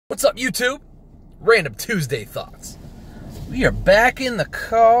What's up, YouTube? Random Tuesday thoughts. We are back in the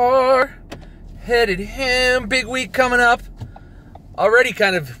car, headed home. Big week coming up. Already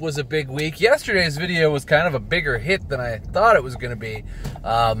kind of was a big week. Yesterday's video was kind of a bigger hit than I thought it was going to be.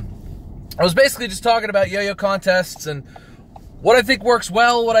 I was basically just talking about yo-yo contests and what I think works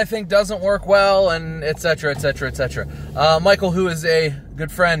well, what I think doesn't work well, and etc., etc., etc. Michael, who is a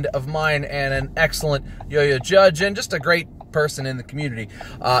good friend of mine and an excellent yo-yo judge and just a great person in the community,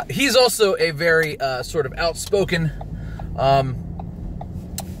 he's also a very sort of outspoken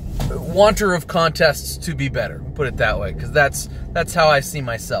wanter of contests to be better, put it that way, because that's how I see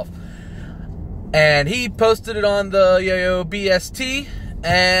myself. And he posted it on the YoYoBESTBUY,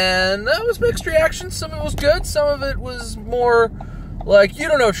 and that was mixed reactions. Some of it was good, some of it was more like, you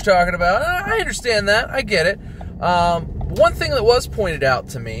don't know what you're talking about. I understand that, I get it. One thing that was pointed out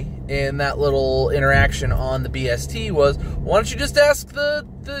to me in that little interaction on the BST was, why don't you just ask the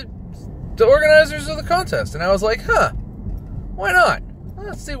organizers of the contest? And I was like, huh, why not?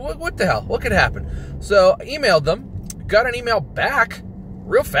 Let's see, what the hell, what could happen? So I emailed them, got an email back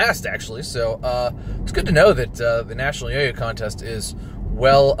real fast, actually. So it's good to know that the National Yo-Yo Contest is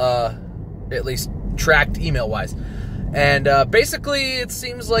well, at least tracked email-wise. And basically, it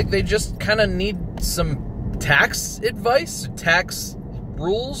seems like they just kind of need some tax advice, tax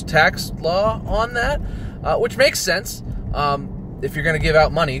rules, tax law on that, which makes sense. If you're going to give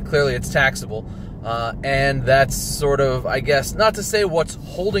out money, clearly it's taxable. And that's sort of, I guess, not to say what's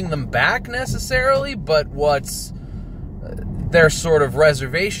holding them back necessarily, but what's their sort of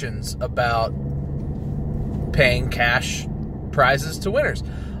reservations about paying cash prizes to winners.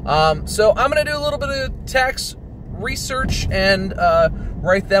 So I'm going to do a little bit of tax research and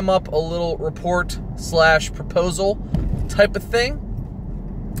write them up a little report / proposal type of thing.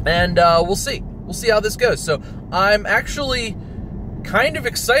 And we'll see. We'll see how this goes. So I'm actually kind of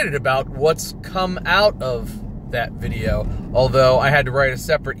excited about what's come out of that video, although I had to write a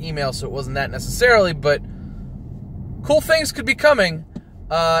separate email, so it wasn't that necessarily, but cool things could be coming,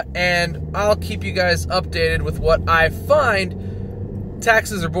 and I'll keep you guys updated with what I find.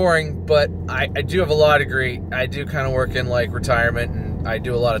 Taxes are boring, but I do have a law degree. I do kind of work in like retirement, and I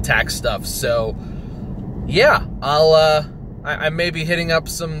do a lot of tax stuff, so yeah, I may be hitting up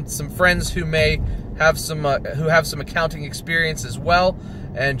some friends who may have some accounting experience as well,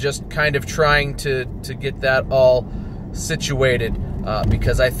 and just kind of trying to get that all situated,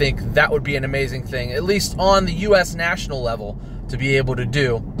 because I think that would be an amazing thing, at least on the U.S. national level, to be able to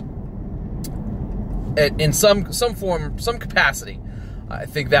do in some form, some capacity. I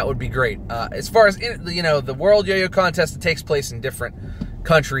think that would be great. As far as the World Yo-Yo Contest, it takes place in different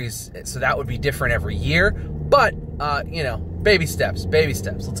countries, so that would be different every year. But baby steps, baby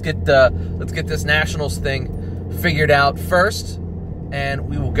steps. Let's get this nationals thing figured out first, and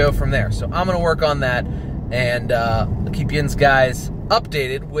we will go from there. So I'm gonna work on that, and I'll keep you guys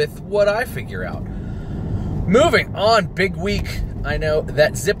updated with what I figure out. Moving on, big week. I know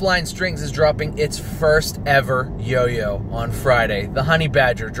that Zipline Strings is dropping its first ever yo-yo on Friday. The Honey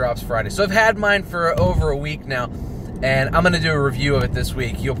Badger drops Friday. So I've had mine for over a week now, and I'm gonna do a review of it this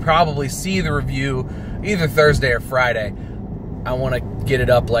week. You'll probably see the review either Thursday or Friday. I want to get it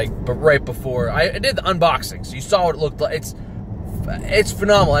up but right before I did the unboxing, so you saw what it looked like. It's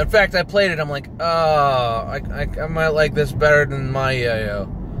phenomenal. In fact, I played it. I'm like, oh, I might like this better than my yo-yo,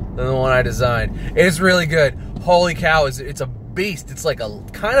 than the one I designed. It's really good. Holy cow! It's a beast. It's like a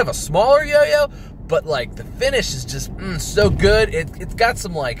kind of a smaller yo-yo, but like the finish is just so good. It's got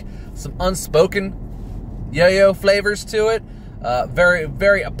some unspoken yo-yo flavors to it. Very,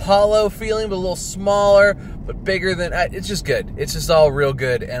 very Apollo feeling, but a little smaller, but bigger than. It's just good. It's just all real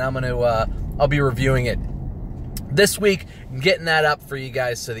good, and I'm gonna I'll be reviewing it this week, getting that up for you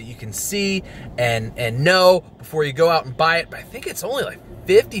guys so that you can see and know before you go out and buy it. But I think it's only like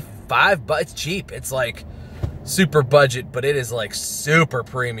 55 bucks. It's cheap. It's like super budget, but it is like super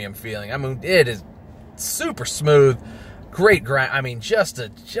premium feeling. I mean, it is super smooth, great grind. I mean, just a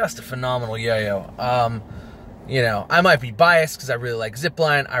phenomenal yo-yo. I might be biased because I really like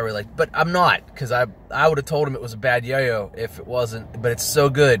Zipline. But I'm not, because I would have told him it was a bad yo-yo if it wasn't. But it's so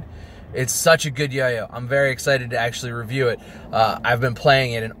good. It's such a good yo-yo. I'm very excited to actually review it. I've been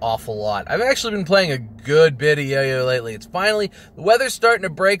playing it an awful lot. I've actually been playing a good bit of yo-yo lately. It's finally, the weather's starting to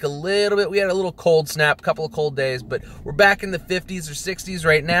break a little bit. We had a little cold snap, a couple of cold days, but we're back in the 50s or 60s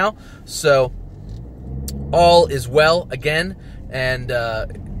right now. So all is well again. And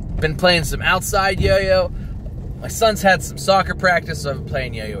been playing some outside yo-yo. My son's had some soccer practice, so I've been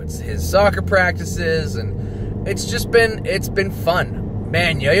playing yo-yo. It's his soccer practices, and it's been fun.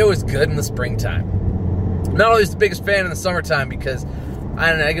 Man, yo-yo is good in the springtime. Not always the biggest fan in the summertime because I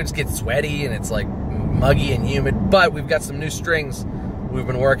don't know, it just gets sweaty and it's like muggy and humid. But we've got some new strings we've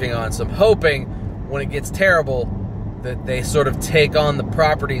been working on, so I'm hoping when it gets terrible that they sort of take on the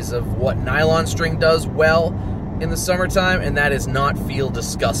properties of what nylon string does well in the summertime, and that is not feel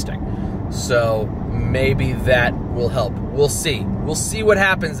disgusting. So maybe that will help. We'll see. We'll see what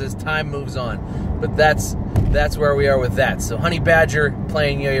happens as time moves on. But that's where we are with that. So Honey Badger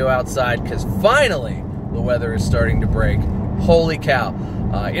playing yo-yo outside because finally the weather is starting to break. Holy cow.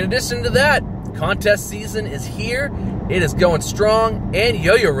 In addition to that, contest season is here. It is going strong, and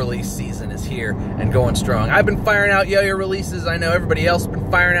yo-yo release season is here and going strong. I've been firing out yo-yo releases. I know everybody else has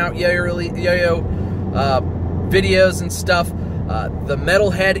been firing out yo-yo videos and stuff. The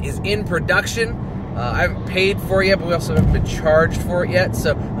Metalhead is in production. I haven't paid for it yet, but we also haven't been charged for it yet.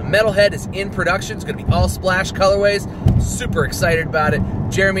 So the Metalhead is in production. It's going to be all splash colorways. Super excited about it.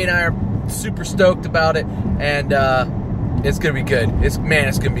 Jeremy and I are super stoked about it, and it's going to be good. It's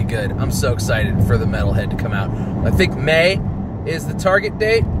going to be good. I'm so excited for the Metalhead to come out. I think May is the target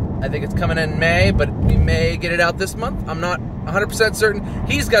date. I think it's coming in May, but we may get it out this month. I'm not 100% certain.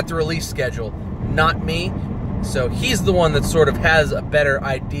 He's got the release schedule, not me. So he's the one that sort of has a better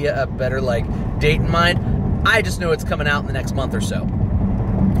idea, a better like date in mind. I just know it's coming out in the next month or so,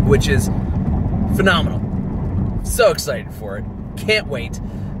 which is phenomenal. So excited for it. Can't wait.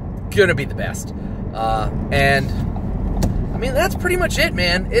 Gonna be the best. And I mean, that's pretty much it,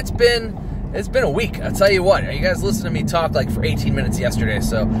 man. It's been a week. I'll tell you what. You guys listened to me talk like for 18 minutes yesterday,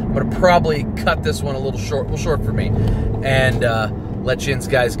 so I'm gonna probably cut this one a little short for me, and let you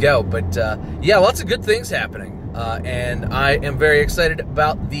guys go. But yeah, lots of good things happening, and I am very excited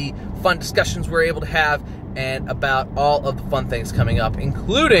about the fun discussions we're able to have and about all of the fun things coming up,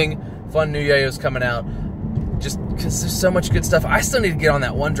 including fun new yo-yos coming out, just because there's so much good stuff. I still need to get on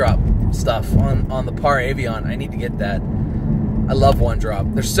that one drop stuff on the Par Avion. I need to get that. I love one drop.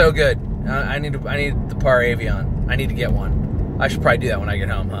 They're so good. I need the Par Avion. I need to get one. I should probably do that when I get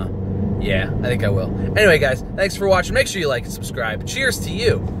home, huh? Yeah, I think I will. Anyway, guys, thanks for watching. Make sure you like and subscribe. Cheers to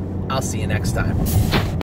you. I'll see you next time.